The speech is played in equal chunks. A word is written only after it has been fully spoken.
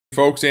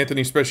Folks,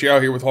 Anthony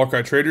Special here with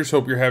Hawkeye Traders.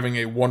 Hope you're having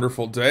a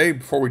wonderful day.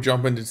 Before we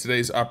jump into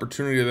today's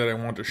opportunity that I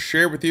want to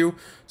share with you,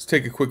 let's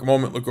take a quick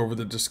moment, look over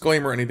the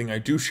disclaimer. Anything I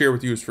do share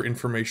with you is for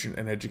information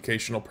and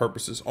educational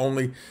purposes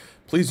only.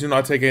 Please do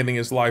not take anything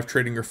as live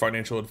trading or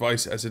financial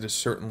advice, as it is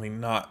certainly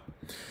not.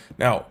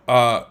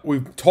 Now,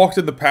 we've talked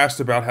in the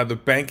past about how the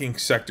banking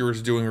sector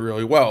is doing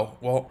really well.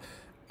 Well,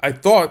 I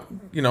thought,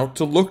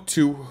 to look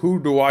to who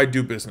do I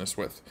do business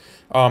with.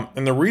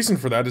 And the reason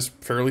for that is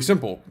fairly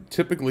simple.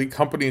 Typically,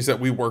 companies that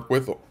we work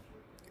with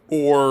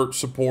or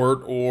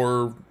support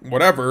or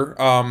whatever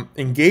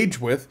engage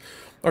with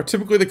are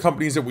typically the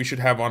companies that we should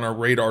have on our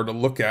radar to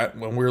look at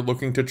when we're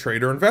looking to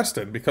trade or invest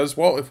in. Because,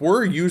 well, if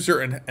we're a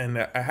user and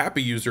a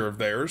happy user of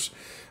theirs,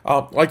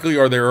 likely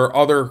there are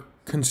other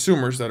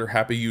consumers that are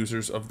happy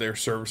users of their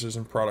services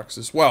and products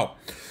as well.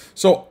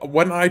 So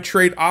when I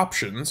trade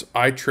options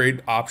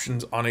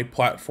on a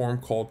platform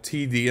called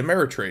TD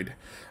Ameritrade.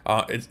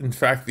 It's, in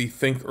fact, the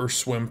Think or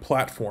Swim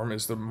platform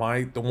is the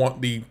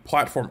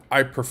platform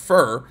I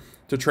prefer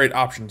to trade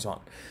options on.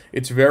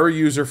 It's very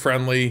user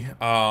friendly.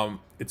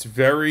 It's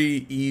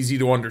very easy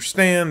to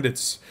understand.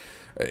 It's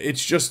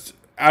just,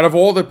 out of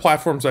all the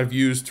platforms I've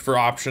used for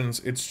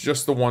options, it's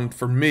just the one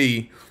for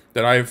me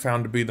that I have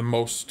found to be the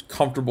most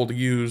comfortable to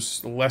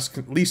use,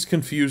 least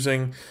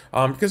confusing,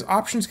 because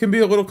options can be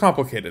a little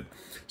complicated.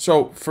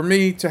 So for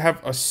me to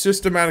have a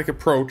systematic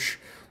approach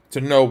to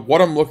know what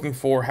I'm looking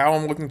for, how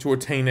I'm looking to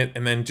attain it,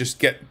 and then just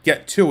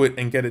get to it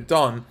and get it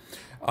done,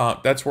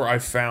 that's where I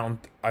found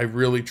I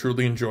really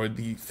truly enjoyed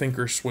the Think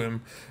or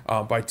Swim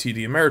by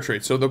TD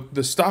Ameritrade. So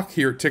the stock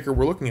here ticker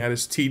we're looking at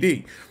is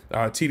TD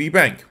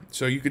Bank.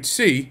 So you could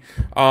see,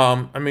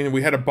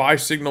 we had a buy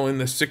signal in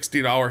the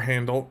 $60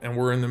 handle, and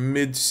we're in the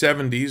mid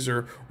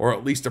 70s or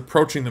at least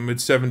approaching the mid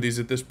 70s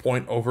at this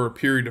point over a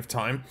period of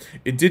time.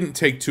 It didn't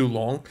take too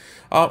long,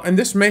 and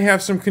this may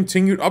have some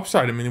continued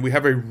upside. We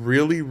have a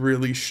really,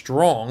 really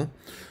strong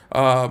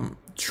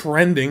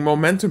trending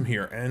momentum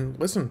here. And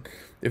listen,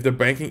 if the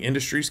banking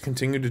industries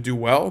continue to do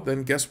well,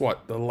 then guess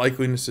what? The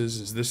likeliness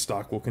is this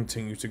stock will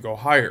continue to go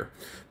higher.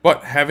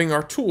 But having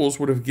our tools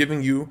would have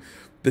given you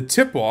the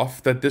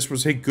tip-off that this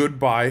was a good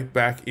buy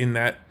back in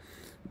that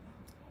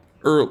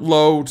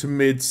low to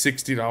mid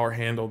 $60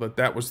 handle,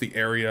 that was the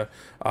area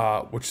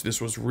which this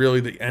was really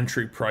the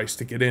entry price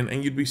to get in,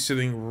 and you'd be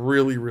sitting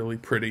really, really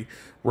pretty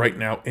right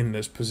now in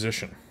this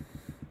position.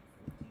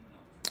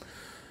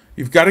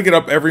 You've got to get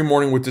up every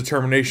morning with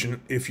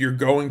determination if you're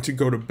going to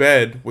go to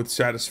bed with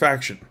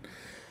satisfaction.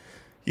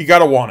 You got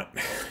to want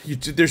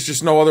it. There's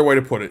just no other way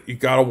to put it. You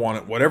got to want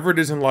it. Whatever it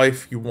is in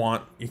life you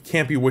want, you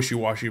can't be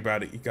wishy-washy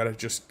about it. You got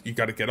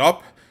to get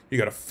up, you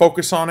got to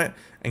focus on it,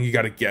 and you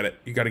got to get it.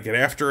 You got to get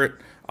after it.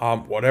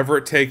 Whatever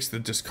it takes, the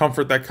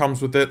discomfort that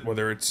comes with it,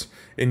 whether it's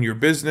in your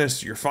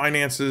business, your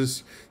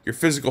finances, your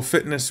physical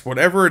fitness,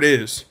 whatever it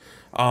is,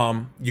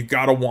 you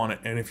gotta want it.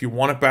 And if you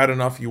want it bad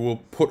enough, you will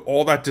put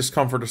all that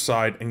discomfort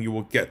aside and you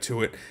will get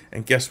to it.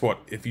 And guess what?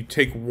 If you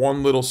take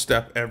one little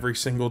step every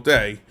single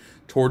day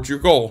towards your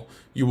goal,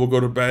 you will go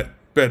to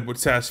bed with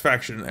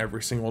satisfaction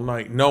every single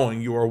night,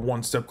 knowing you are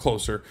one step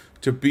closer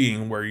to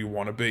being where you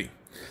want to be.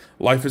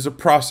 Life is a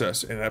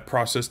process, and that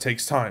process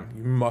takes time.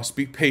 You must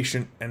be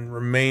patient and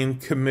remain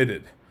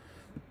committed.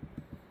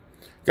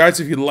 Guys,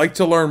 if you'd like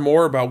to learn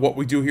more about what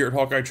we do here at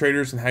Hawkeye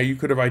Traders and how you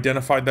could have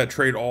identified that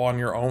trade all on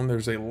your own,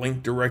 there's a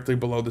link directly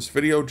below this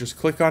video. Just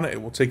click on it.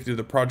 It will take you to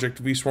the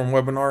Project vSwarm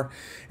webinar.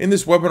 In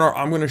this webinar,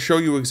 I'm going to show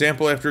you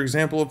example after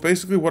example of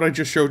basically what I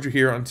just showed you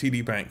here on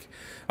TD Bank.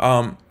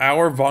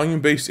 Our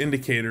volume-based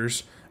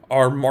indicators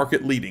are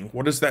market leading.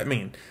 What does that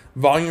mean?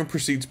 Volume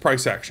precedes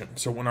price action.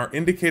 So when our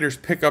indicators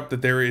pick up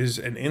that there is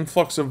an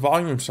influx of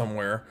volume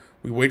somewhere,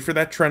 we wait for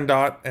that trend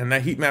dot and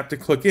that heat map to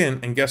click in,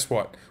 and guess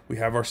what? We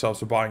have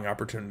ourselves a buying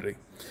opportunity.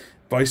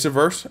 Vice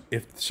versa,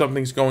 if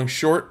something's going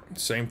short,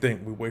 same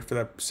thing. We wait for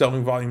that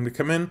selling volume to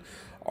come in,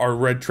 our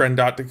red trend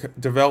dot to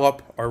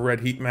develop, our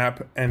red heat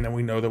map, and then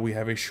we know that we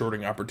have a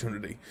shorting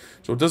opportunity.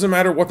 So it doesn't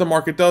matter what the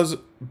market does,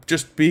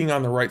 just being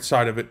on the right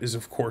side of it is,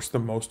 of course, the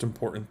most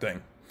important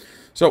thing.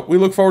 So we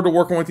look forward to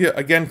working with you.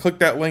 Again, click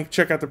that link.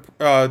 Check out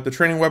the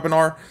training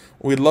webinar.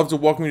 We'd love to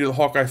welcome you to the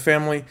Hawkeye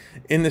family.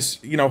 In this,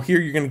 here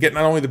you're going to get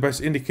not only the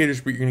best indicators,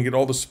 but you're going to get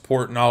all the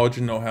support, knowledge,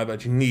 and know-how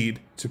that you need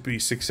to be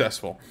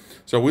successful.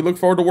 So we look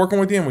forward to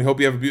working with you, and we hope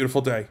you have a beautiful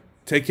day.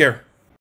 Take care.